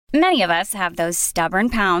Many of us have those stubborn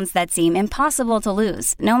pounds that seem impossible to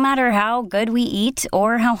lose, no matter how good we eat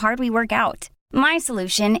or how hard we work out. My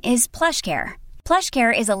solution is PlushCare.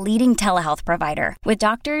 PlushCare is a leading telehealth provider with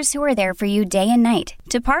doctors who are there for you day and night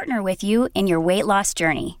to partner with you in your weight loss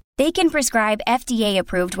journey. They can prescribe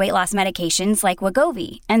FDA-approved weight loss medications like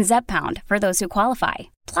Wegovy and Zepbound for those who qualify.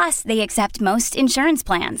 Plus, they accept most insurance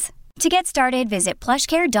plans. To get started, visit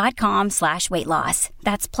plushcare.com/weightloss.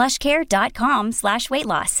 That's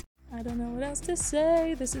plushcare.com/weightloss. I don't know what else to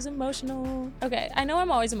say. This is emotional. Okay, I know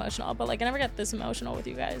I'm always emotional, but like I never get this emotional with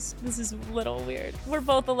you guys. This is a little weird. We're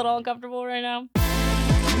both a little uncomfortable right now.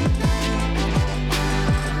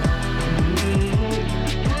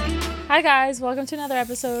 Hi guys, welcome to another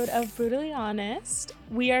episode of Brutally Honest.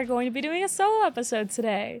 We are going to be doing a solo episode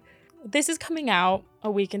today. This is coming out a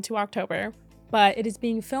week into October, but it is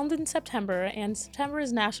being filmed in September, and September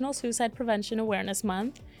is National Suicide Prevention Awareness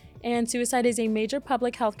Month, and suicide is a major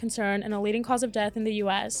public health concern and a leading cause of death in the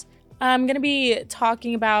US. I'm going to be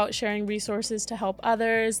talking about sharing resources to help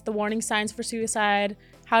others, the warning signs for suicide,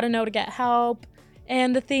 how to know to get help,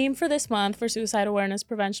 and the theme for this month, for Suicide Awareness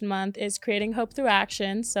Prevention Month, is creating hope through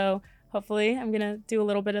action, so hopefully I'm going to do a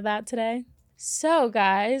little bit of that today. So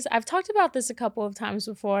guys, I've talked about this a couple of times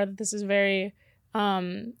before, that this is very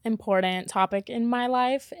important topic in my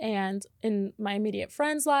life and in my immediate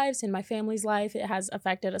friends' lives, in my family's life. It has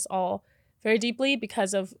affected us all very deeply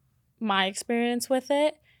because of my experience with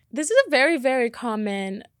it. This is a very, very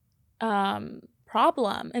common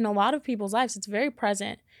problem in a lot of people's lives. It's very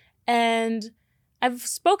present. And I've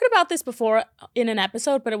spoken about this before in an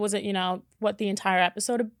episode, but it wasn't, what the entire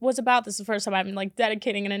episode was about. This is the first time I'm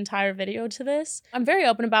dedicating an entire video to this. I'm very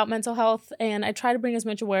open about mental health, and I try to bring as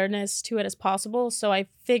much awareness to it as possible. So I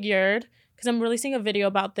figured, because I'm releasing a video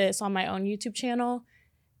about this on my own YouTube channel,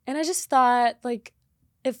 and I just thought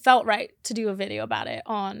it felt right to do a video about it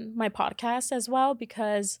on my podcast as well,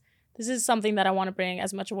 because this is something that I want to bring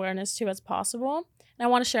as much awareness to as possible. And I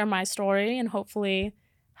want to share my story and hopefully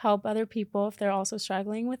help other people if they're also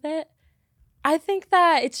struggling with it. I think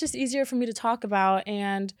that it's just easier for me to talk about,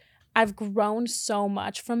 and I've grown so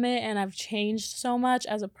much from it, and I've changed so much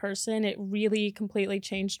as a person. It really completely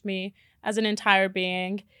changed me as an entire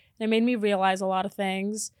being, and it made me realize a lot of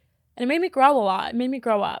things, and it made me grow a lot. It made me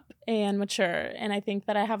grow up and mature, and I think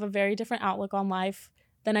that I have a very different outlook on life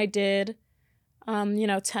than I did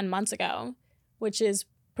 10 months ago, which is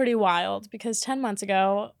pretty wild, because 10 months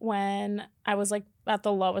ago, when I was at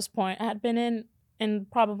the lowest point I had been in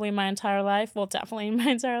probably my entire life, well, definitely in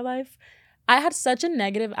my entire life, I had such a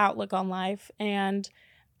negative outlook on life, and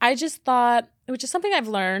I just thought, which is something I've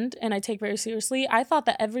learned and I take very seriously, I thought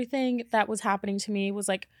that everything that was happening to me was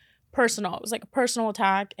personal. It was like a personal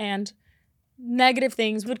attack, and negative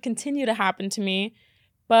things would continue to happen to me,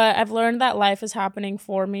 but I've learned that life is happening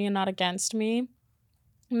for me and not against me,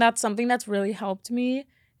 and that's something that's really helped me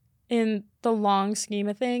in the long scheme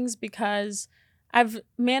of things, because I've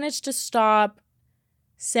managed to stop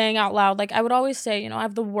saying out loud, I would always say, I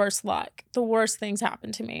have the worst luck, the worst things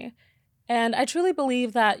happen to me. And I truly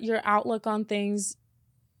believe that your outlook on things,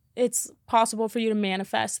 it's possible for you to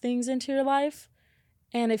manifest things into your life.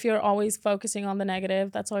 And if you're always focusing on the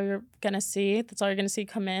negative, that's all you're going to see. That's all you're going to see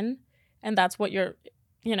come in. And that's what you're,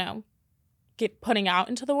 putting out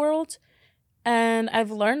into the world. And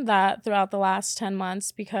I've learned that throughout the last 10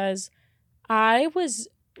 months, because I was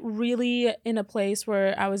really in a place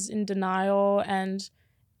where I was in denial and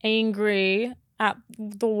angry at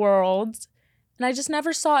the world, and I just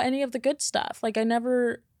never saw any of the good stuff. I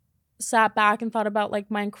never sat back and thought about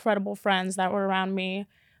my incredible friends that were around me,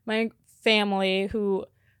 my family who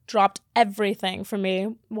dropped everything for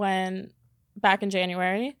me back in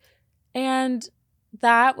January, and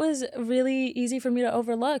that was really easy for me to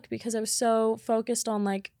overlook, because I was so focused on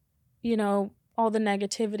all the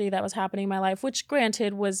negativity that was happening in my life, which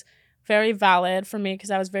granted was very valid for me because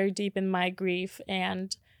I was very deep in my grief,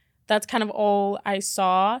 and that's kind of all I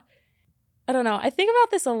saw. I don't know. I think about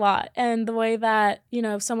this a lot, and the way that,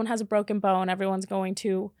 if someone has a broken bone, everyone's going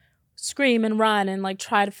to scream and run and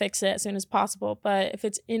try to fix it as soon as possible. But if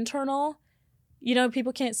it's internal,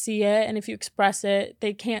 people can't see it, and if you express it,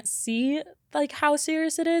 they can't see how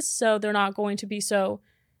serious it is, so they're not going to be so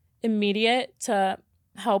immediate to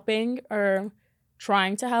helping or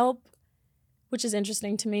trying to help, which is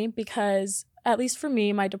interesting to me, because at least for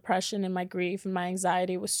me, my depression and my grief and my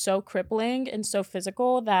anxiety was so crippling and so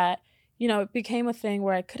physical that, it became a thing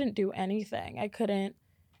where I couldn't do anything. I couldn't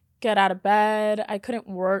get out of bed. I couldn't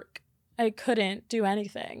work. I couldn't do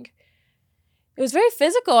anything. It was very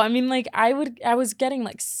physical. I mean, I was getting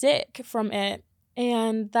sick from it.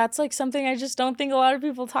 And that's like something I just don't think a lot of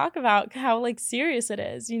people talk about, how like serious it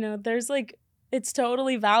is. There's like, it's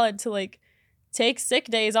totally valid to like take sick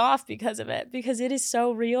days off because of it, because it is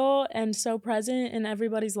so real and so present in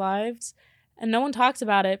everybody's lives. And no one talks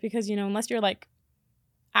about it because, unless you're like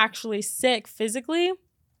actually sick physically,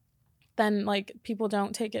 then like people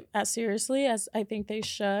don't take it as seriously as I think they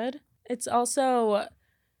should. It's also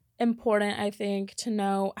important, I think, to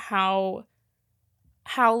know how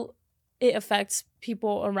it affects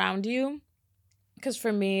people around you. Because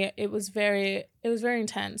for me, it was very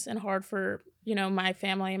intense and hard for, my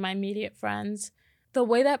family and my immediate friends. The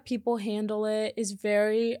way that people handle it is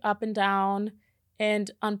very up and down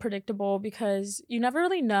and unpredictable, because you never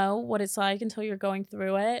really know what it's like until you're going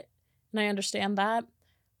through it. And I understand that.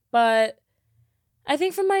 But I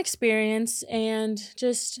think from my experience and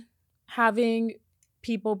just having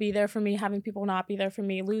people be there for me, having people not be there for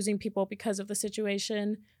me, losing people because of the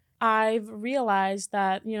situation, I've realized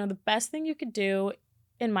that, the best thing you could do,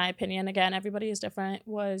 in my opinion, again, everybody is different,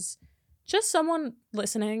 was just someone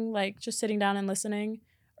listening, like just sitting down and listening,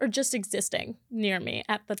 or just existing near me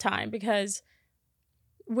at the time. Because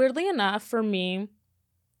weirdly enough, for me,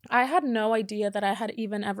 I had no idea that I had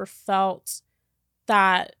even ever felt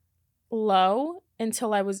that low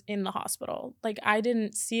until I was in the hospital. Like, I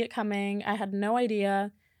didn't see it coming. I had no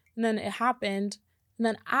idea. And then it happened. And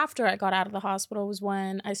then after I got out of the hospital was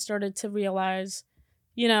when I started to realize,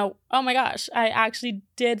 oh my gosh, I actually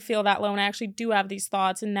did feel that low, and I actually do have these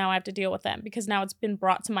thoughts, and now I have to deal with them because now it's been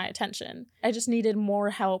brought to my attention. I just needed more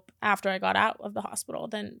help after I got out of the hospital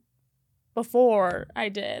than before I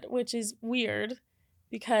did, which is weird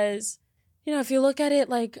because, if you look at it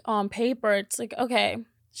like on paper, it's like, okay,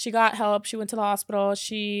 she got help, she went to the hospital,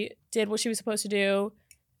 she did what she was supposed to do,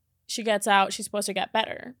 she gets out, she's supposed to get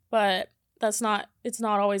better. But it's not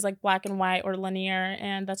always like black and white or linear,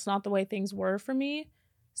 and that's not the way things were for me.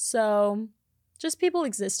 So just people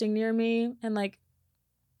existing near me and like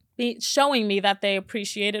showing me that they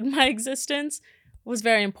appreciated my existence was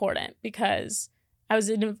very important, because I was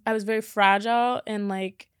very fragile, and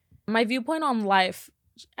like my viewpoint on life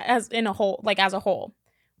as a whole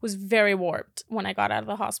was very warped when I got out of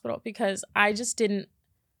the hospital, because I just didn't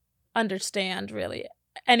understand really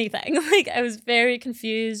anything. Like, I was very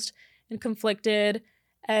confused and conflicted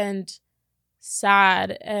and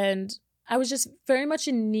sad, and I was just very much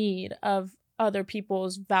in need of other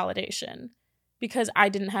people's validation, because I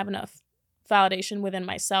didn't have enough validation within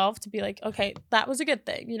myself to be like, okay, that was a good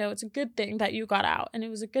thing. It's a good thing that you got out, and it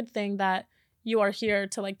was a good thing that you are here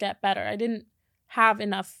to like get better. I didn't have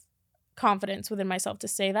enough confidence within myself to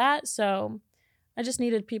say that. So I just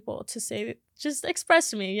needed people to just express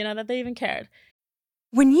to me, that they even cared.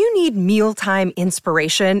 When you need mealtime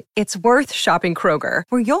inspiration, it's worth shopping Kroger,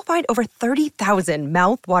 where you'll find over 30,000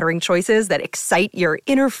 mouth-watering choices that excite your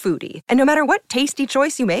inner foodie. And no matter what tasty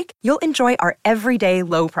choice you make, you'll enjoy our everyday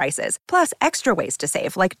low prices, plus extra ways to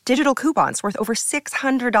save, like digital coupons worth over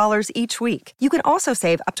 $600 each week. You can also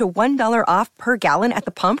save up to $1 off per gallon at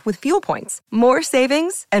the pump with fuel points. More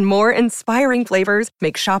savings and more inspiring flavors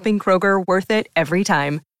make shopping Kroger worth it every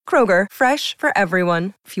time. Kroger, fresh for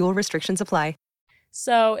everyone. Fuel restrictions apply.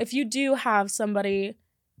 So if you do have somebody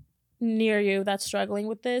near you that's struggling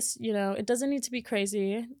with this, it doesn't need to be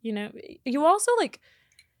crazy. You also like,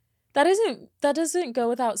 that doesn't go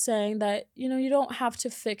without saying that, you don't have to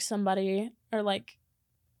fix somebody or like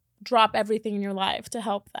drop everything in your life to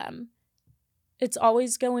help them. It's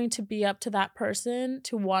always going to be up to that person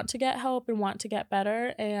to want to get help and want to get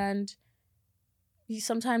better. And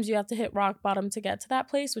sometimes you have to hit rock bottom to get to that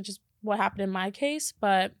place, which is what happened in my case.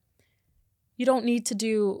 But you don't need to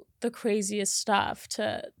do the craziest stuff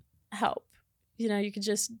to help. You could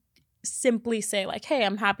just simply say like, hey,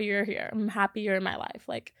 I'm happy you're here. I'm happy you're in my life.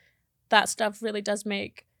 Like, that stuff really does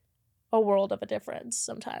make a world of a difference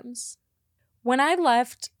sometimes. When I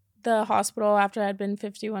left the hospital after I'd been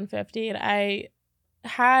 5150, I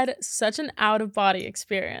had such an out-of-body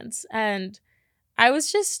experience. And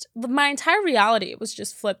my entire reality was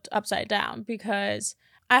just flipped upside down, because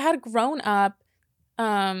I had grown up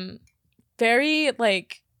very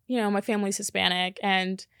like, my family's Hispanic,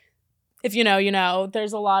 and if you know,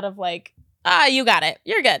 there's a lot of like, you got it,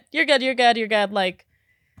 you're good. Like,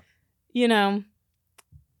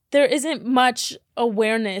 there isn't much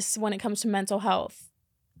awareness when it comes to mental health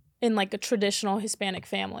in like a traditional Hispanic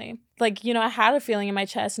family. Like, I had a feeling in my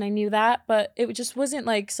chest and I knew that, but it just wasn't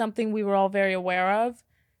like something we were all very aware of.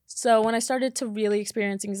 So when I started to really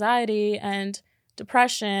experience anxiety and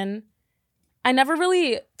depression, I never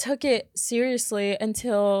really took it seriously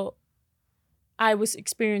until I was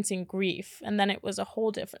experiencing grief. And then it was a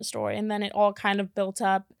whole different story. And then it all kind of built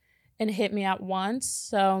up and hit me at once.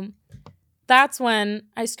 So that's when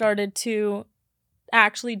I started to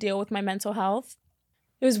actually deal with my mental health.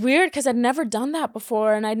 It was weird because I'd never done that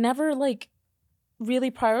before, and I'd never like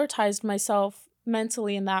really prioritized myself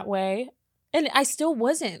mentally in that way. And I still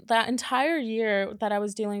wasn't. That entire year that I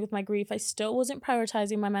was dealing with my grief, I still wasn't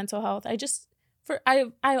prioritizing my mental health.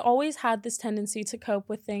 I always had this tendency to cope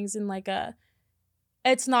with things in like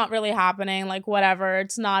it's not really happening, like whatever,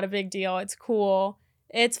 it's not a big deal, it's cool,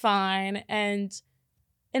 it's fine. And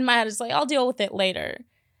in my head, it's like, I'll deal with it later.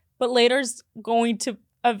 But later's going to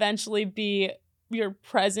eventually be your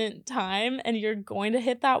present time, and you're going to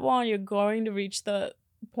hit that wall, and you're going to reach the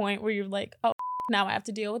point where you're like, oh, now I have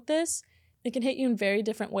to deal with this. It can hit you in very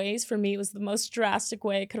different ways. For me, it was the most drastic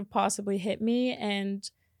way it could have possibly hit me. And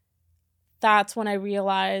that's when I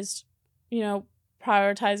realized,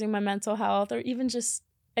 prioritizing my mental health, or even just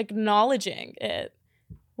acknowledging it,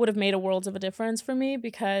 would have made a world of a difference for me,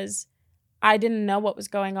 because I didn't know what was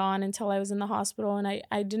going on until I was in the hospital, and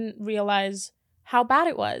I didn't realize how bad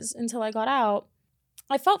it was until I got out.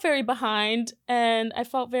 I felt very behind, and I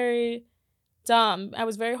felt very dumb. I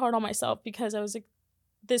was very hard on myself because I was like,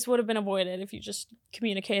 this would have been avoided if you just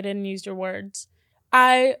communicated and used your words.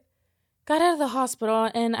 I got out of the hospital,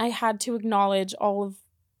 and I had to acknowledge all of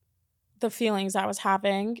the feelings I was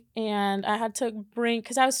having, and I had to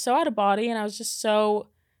because I was so out of body, and I was just so,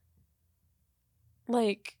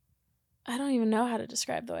 like, I don't even know how to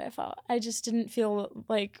describe the way I felt. I just didn't feel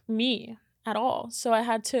like me at all. So I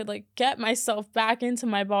had to like get myself back into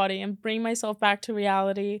my body and bring myself back to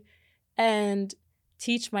reality and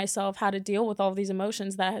teach myself how to deal with all of these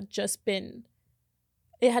emotions that had just been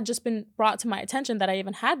brought to my attention, that I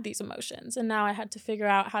even had these emotions. And now I had to figure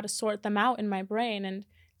out how to sort them out in my brain and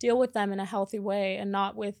deal with them in a healthy way, and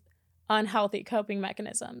not with unhealthy coping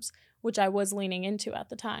mechanisms, which I was leaning into at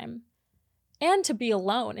the time. And to be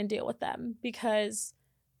alone and deal with them, because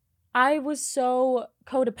I was so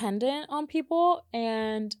codependent on people,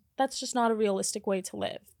 and that's just not a realistic way to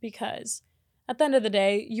live, because at the end of the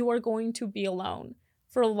day, you are going to be alone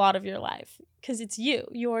for a lot of your life, because it's you.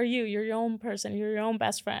 You're your own person. You're your own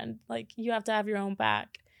best friend. Like, you have to have your own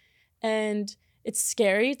back. And it's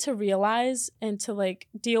scary to realize and to like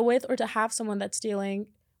deal with, or to have someone that's dealing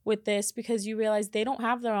with this, because you realize they don't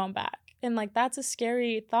have their own back. And like, that's a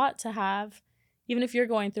scary thought to have, even if you're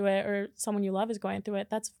going through it or someone you love is going through it.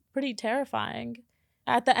 That's pretty terrifying.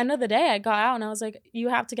 At the end of the day, I got out and I was like, you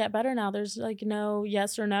have to get better now. There's like no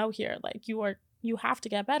yes or no here. Like, you have to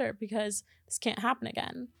get better, because this can't happen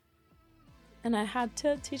again. And I had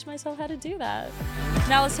to teach myself how to do that.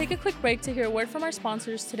 Now let's take a quick break to hear a word from our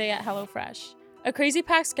sponsors today at HelloFresh. A crazy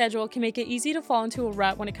packed schedule can make it easy to fall into a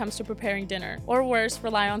rut when it comes to preparing dinner, or worse,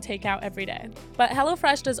 rely on takeout every day. But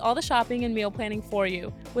HelloFresh does all the shopping and meal planning for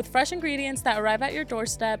you, with fresh ingredients that arrive at your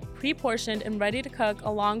doorstep, pre-portioned and ready to cook,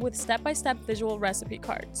 along with step-by-step visual recipe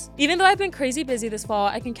cards. Even though I've been crazy busy this fall,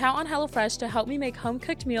 I can count on HelloFresh to help me make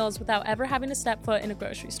home-cooked meals without ever having to step foot in a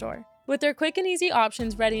grocery store. With their quick and easy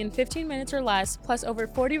options ready in 15 minutes or less, plus over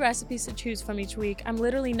 40 recipes to choose from each week, I'm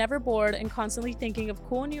literally never bored and constantly thinking of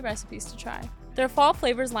cool new recipes to try. Their fall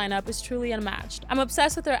flavors lineup is truly unmatched. I'm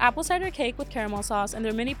obsessed with their apple cider cake with caramel sauce and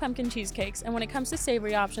their mini pumpkin cheesecakes, and when it comes to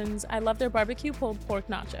savory options, I love their barbecue pulled pork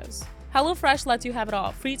nachos. HelloFresh lets you have it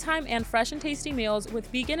all, free time and fresh and tasty meals with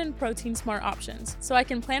vegan and protein smart options, so I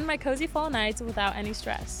can plan my cozy fall nights without any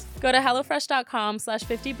stress. Go to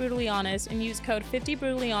HelloFresh.com/50BrutallyHonest and use code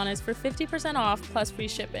 50BrutallyHonest for 50% off plus free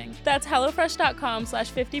shipping. That's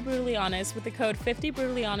HelloFresh.com/50BrutallyHonest with the code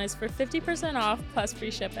 50BrutallyHonest for 50% off plus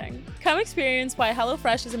free shipping. Come experience why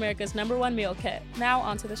HelloFresh is America's #1 meal kit. Now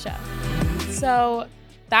onto the show. So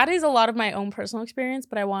that is a lot of my own personal experience,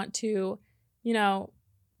 but I want to,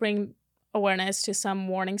 bring awareness to some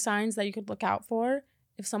warning signs that you could look out for.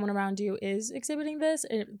 If someone around you is exhibiting this,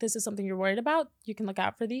 if this is something you're worried about, you can look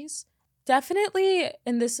out for these. Definitely,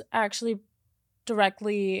 and this actually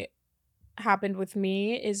directly happened with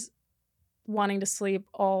me, is wanting to sleep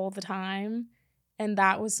all the time. And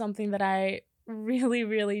that was something that I really,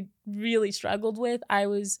 really, really struggled with. I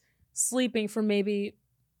was sleeping for maybe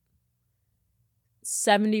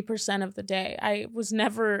 70% of the day. I was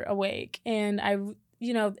never awake. And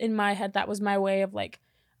in my head, that was my way of like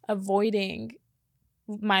avoiding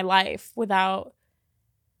my life without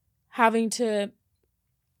having to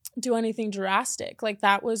do anything drastic. Like,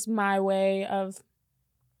 that was my way of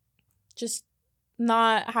just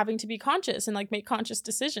not having to be conscious and like make conscious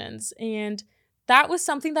decisions. And that was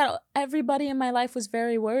something that everybody in my life was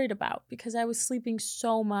very worried about, because I was sleeping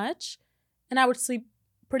so much, and I would sleep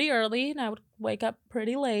pretty early and I would wake up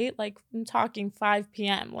pretty late. Like, I'm talking 5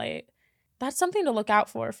 p.m. late. that's something to look out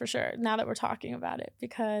for sure, now that we're talking about it,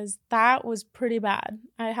 because that was pretty bad.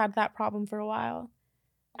 I had that problem for a while.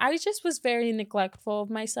 I just was very neglectful of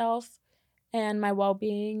myself and my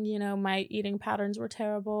well-being. You know, my eating patterns were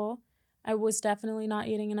terrible. I was definitely not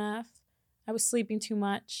eating enough. I was sleeping too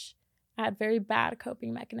much. I had very bad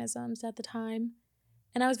coping mechanisms at the time.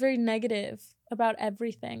 And I was very negative about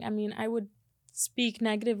everything. I mean, I would speak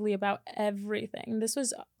negatively about everything. This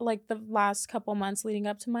was like the last couple months leading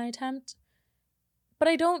up to my attempt. But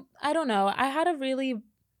I don't know. I had a really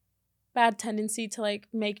bad tendency to like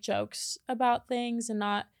make jokes about things and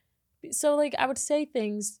not. So like I would say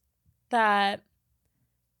things that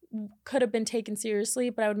could have been taken seriously,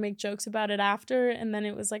 but I would make jokes about it after. And then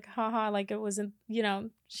it was like, haha, like it wasn't,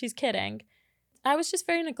 she's kidding. I was just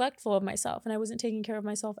very neglectful of myself, and I wasn't taking care of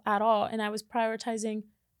myself at all. And I was prioritizing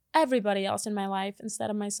everybody else in my life instead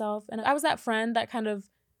of myself. And I was that friend that kind of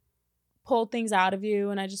pulled things out of you,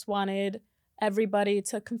 and I just wanted everybody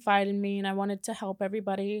to confide in me, and I wanted to help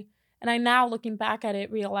everybody. And I now, looking back at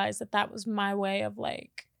it, realize that that was my way of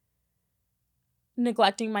like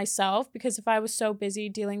neglecting myself, because if I was so busy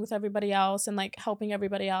dealing with everybody else and like helping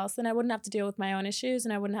everybody else, then I wouldn't have to deal with my own issues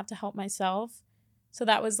and I wouldn't have to help myself. So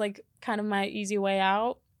that was like kind of my easy way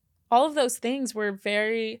out. All of those things were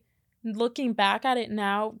very, looking back at it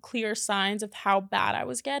now, clear signs of how bad I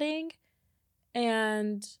was getting.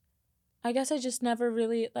 And I guess I just never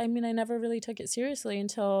really, I never really took it seriously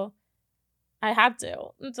until I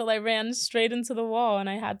ran straight into the wall and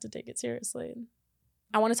I had to take it seriously.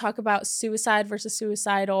 I want to talk about suicide versus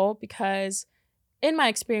suicidal, because in my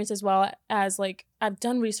experience, as well as like I've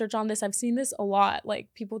done research on this, I've seen this a lot, like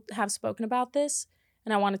people have spoken about this,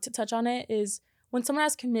 and I wanted to touch on it, is when someone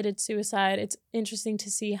has committed suicide, it's interesting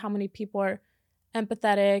to see how many people are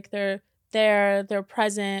empathetic, they're there, they're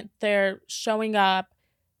present, they're showing up,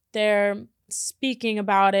 they're speaking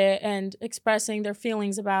about it and expressing their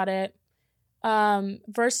feelings about it,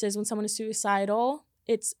 versus when someone is suicidal,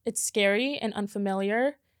 it's scary and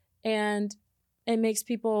unfamiliar, and it makes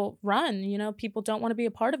people run. People don't want to be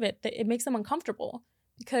a part of it. It makes them uncomfortable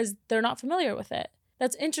because they're not familiar with it.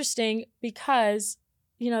 That's interesting because,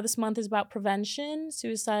 this month is about prevention,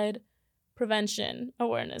 Suicide Prevention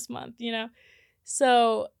Awareness Month,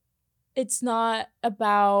 So it's not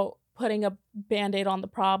about putting a Band-Aid on the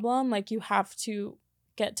problem. Like, you have to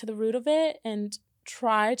get to the root of it and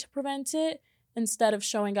try to prevent it instead of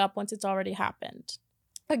showing up once it's already happened.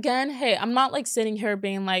 Again, hey, I'm not like sitting here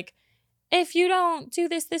being like, if you don't do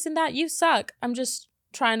this, this, and that, you suck. I'm just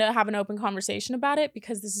trying to have an open conversation about it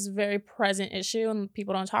because this is a very present issue and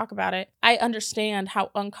people don't talk about it. I understand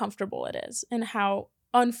how uncomfortable it is and how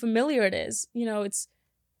unfamiliar it is. It's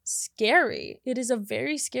scary. It is a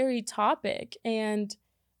very scary topic, and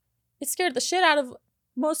it scared the shit out of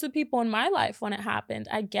most of the people in my life when it happened.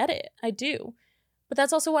 I get it. I do. But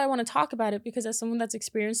that's also why I want to talk about it, because as someone that's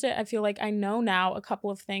experienced it, I feel like I know now a couple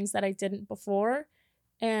of things that I didn't before,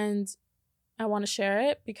 and I want to share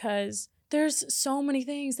it because there's so many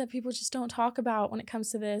things that people just don't talk about when it comes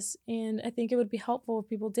to this, and I think it would be helpful if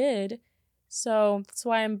people did. So that's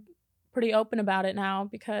why I'm pretty open about it now,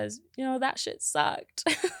 because, that shit sucked.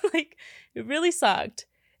 Like, it really sucked.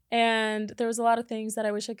 And there was a lot of things that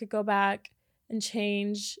I wish I could go back and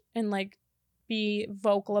change and, like, be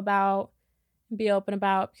vocal about, be open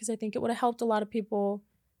about, because I think it would have helped a lot of people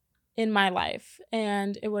in my life,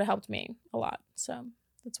 and it would have helped me a lot. So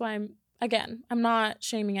that's why I'm not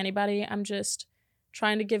shaming anybody. I'm just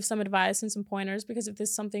trying to give some advice and some pointers, because if this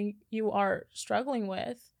is something you are struggling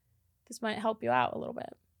with, this might help you out a little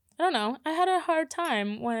bit. I don't know. I had a hard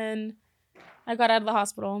time when I got out of the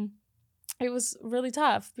hospital. It was really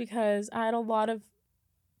tough because I had a lot of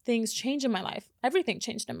things change in my life. Everything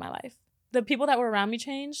changed in my life. The people that were around me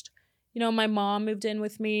changed. My mom moved in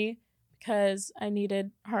with me because I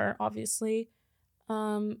needed her, obviously.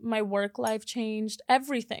 My work life changed.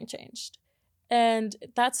 Everything changed. And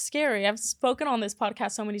that's scary. I've spoken on this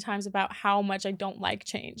podcast so many times about how much I don't like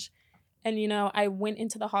change. And, I went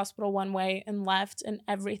into the hospital one way and left, and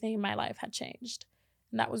everything in my life had changed.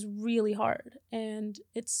 And that was really hard. And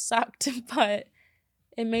it sucked, but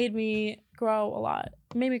it made me grow a lot.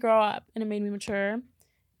 It made me grow up, and it made me mature.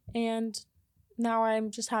 And now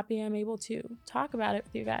I'm just happy I'm able to talk about it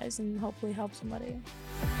with you guys and hopefully help somebody.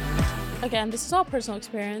 Again, this is all personal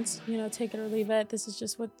experience, take it or leave it. This is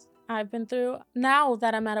just what I've been through. Now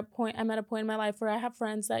that I'm at a point in my life where I have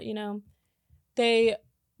friends that, they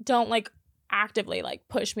don't like actively like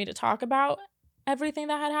push me to talk about everything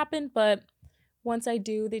that had happened. But once I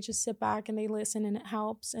do, they just sit back and they listen, and it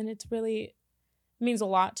helps. And it means a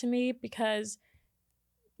lot to me because,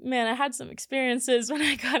 man, I had some experiences when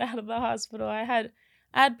I got out of the hospital. I had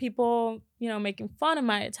I had people, making fun of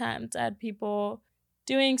my attempt. I had people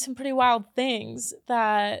doing some pretty wild things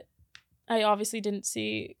that I obviously didn't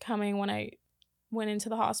see coming when I went into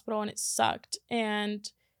the hospital, and it sucked.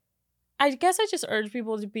 And I guess I just urge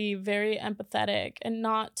people to be very empathetic and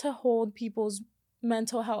not to hold people's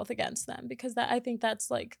mental health against them, because I think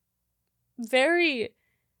that's like very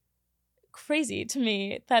crazy to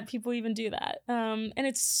me that people even do that. And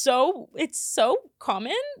it's so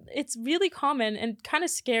common. It's really common and kind of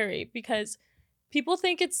scary, because people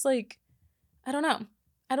think it's like, I don't know.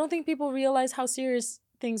 I don't think people realize how serious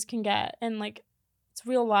things can get, and like, it's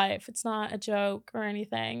real life. It's not a joke or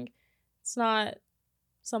anything. It's not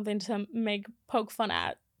something to poke fun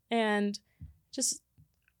at. And just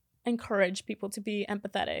encourage people to be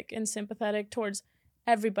empathetic and sympathetic towards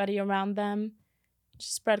everybody around them.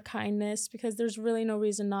 Just spread kindness, because there's really no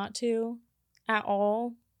reason not to at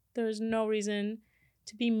all. There's no reason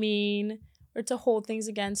to be mean or to hold things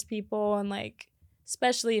against people, and like,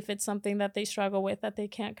 especially if it's something that they struggle with that they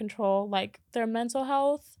can't control, like their mental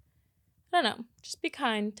health. I don't know, just be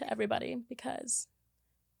kind to everybody, because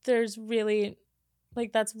there's really,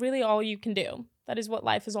 like, that's really all you can do. That is what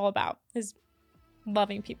life is all about, is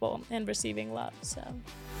loving people and receiving love. So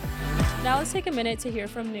now let's take a minute to hear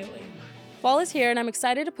from Nuuly. Fall is here, and I'm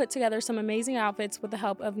excited to put together some amazing outfits with the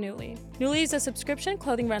help of Nuuly. Nuuly is a subscription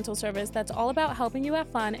clothing rental service that's all about helping you have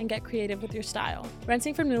fun and get creative with your style.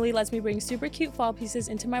 Renting from Nuuly lets me bring super cute fall pieces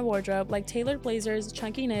into my wardrobe, like tailored blazers,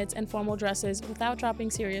 chunky knits, and formal dresses, without dropping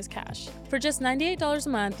serious cash. For just $98 a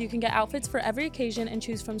month, you can get outfits for every occasion and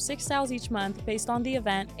choose from 6 styles each month based on the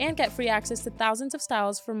event, and get free access to thousands of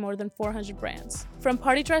styles from more than 400 brands. From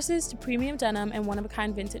party dresses to premium denim and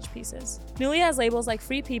one-of-a-kind vintage pieces. Nuuly has labels like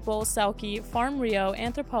Free People, Selkie, Farm Rio,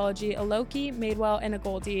 Anthropologie, Aloki, Madewell, and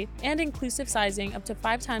Agoldi, and inclusive sizing up to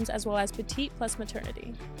 5 times, as well as petite plus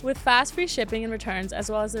maternity. With fast free shipping and returns, as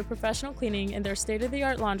well as their professional cleaning in their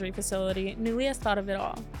state-of-the-art laundry facility, Nuuly has thought of it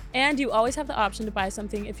all. And you always have the option to buy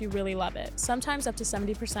something if you really love it, sometimes up to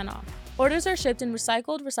 70% off. Orders are shipped in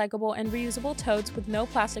recycled, recyclable, and reusable totes with no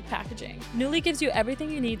plastic packaging. Nuuly gives you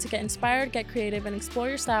everything you need to get inspired, get creative, and explore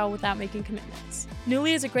your style without making commitments.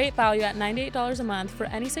 Nuuly is a great value at $98 a month for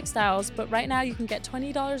any 6 styles, but right now you can get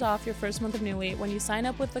 $20 off your first month of Nuuly when you sign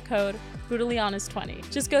up with the code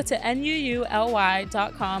BrutallyHonest20. Just go to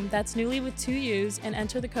NUULY.com, that's Nuuly with 2 U's, and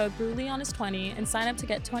enter the code BrutallyHonest20 and sign up to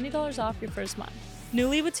get $20 off your first month.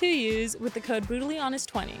 Nuuly with 2 U's with the code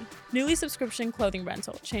BrutallyHonest20. Nuuly subscription clothing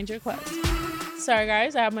rental. Change your clothes. Sorry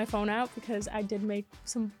guys, I have my phone out because I did make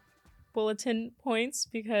some bulletin points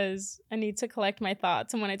because I need to collect my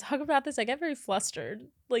thoughts. And when I talk about this, I get very flustered.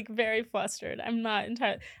 Like, very flustered. I'm not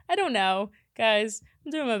entirely... I don't know, guys.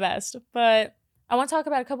 I'm doing my best. But I want to talk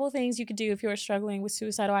about a couple of things you could do if you are struggling with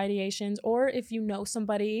suicidal ideations, or if you know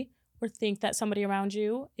somebody or think that somebody around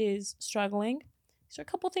you is struggling. These are a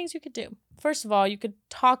couple of things you could do. First of all, you could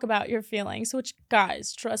talk about your feelings, which,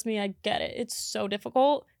 guys, trust me, I get it. It's so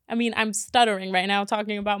difficult. I mean, I'm stuttering right now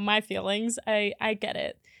talking about my feelings. I get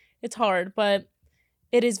it. It's hard, but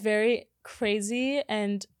it is very crazy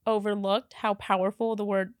and overlooked how powerful the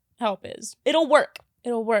word help is. It'll work.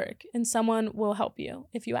 It'll work, and someone will help you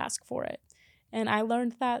if you ask for it. And I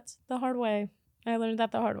learned that the hard way. But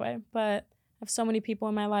I have so many people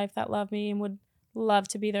in my life that love me and would love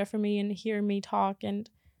to be there for me and hear me talk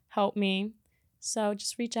and help me. So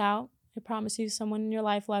just reach out. I promise you, someone in your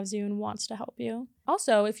life loves you and wants to help you.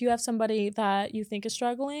 Also, if you have somebody that you think is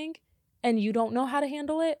struggling and you don't know how to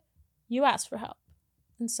handle it, you ask for help,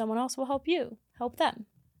 and someone else will help you. Help them.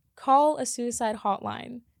 Call a suicide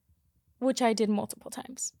hotline, which I did multiple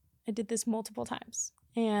times. I did this multiple times,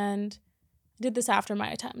 and I did this after my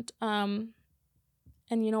attempt. And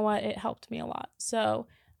you know what? It helped me a lot. So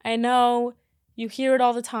I know you hear it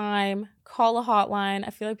all the time. Call a hotline. I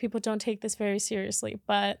feel like people don't take this very seriously,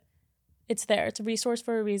 but it's there. It's a resource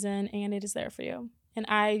for a reason, and it is there for you. And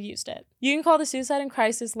I used it. You can call the Suicide and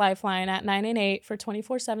Crisis Lifeline at 998 for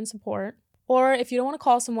 24/7 support. Or if you don't want to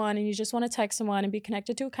call someone and you just want to text someone and be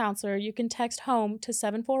connected to a counselor, you can text HOME to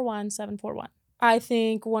 741-741. I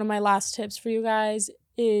think one of my last tips for you guys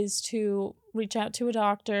is to reach out to a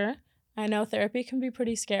doctor. I know therapy can be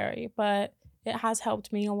pretty scary, but it has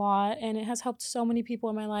helped me a lot, and it has helped so many people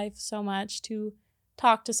in my life so much to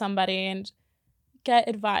talk to somebody and get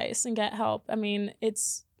advice and get help. I mean,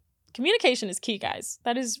 communication is key, guys.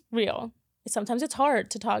 That is real. Sometimes it's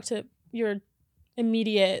hard to talk to your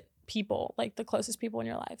immediate people, like the closest people in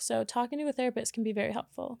your life. So talking to a therapist can be very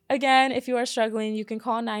helpful. Again, if you are struggling, you can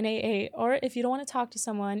call 988, or if you don't want to talk to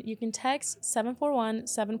someone, you can text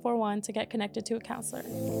 741-741 to get connected to a counselor.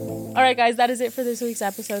 All right, guys, that is it for this week's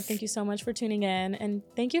episode. Thank you so much for tuning in, and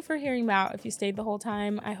thank you for hearing me out if you stayed the whole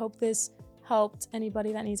time. I hope this helped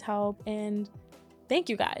anybody that needs help, and thank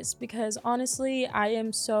you guys, because honestly, I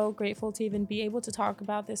am so grateful to even be able to talk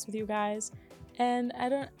about this with you guys. And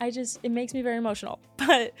it makes me very emotional.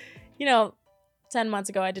 But, 10 months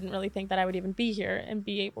ago, I didn't really think that I would even be here and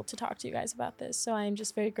be able to talk to you guys about this. So I am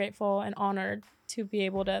just very grateful and honored to be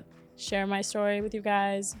able to share my story with you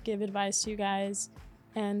guys, give advice to you guys,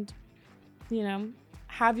 and,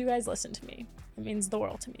 have you guys listen to me. It means the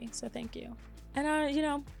world to me. So thank you.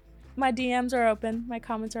 And, my DMs are open. My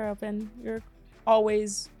comments are open. You're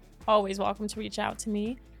always welcome to reach out to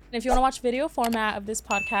me. And if you want to watch video format of this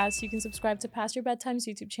podcast, you can subscribe to Past Your Bedtime's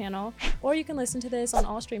YouTube channel, or you can listen to this on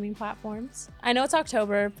all streaming platforms. I know it's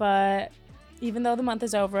October, but even though the month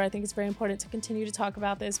is over, I think it's very important to continue to talk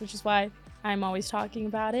about this, which is why I'm always talking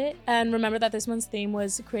about it. And remember that this month's theme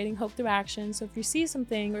was creating hope through action. So if you see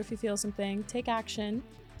something or if you feel something, take action.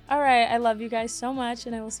 All right, I love you guys so much,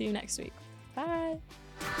 and I will see you next week. Bye.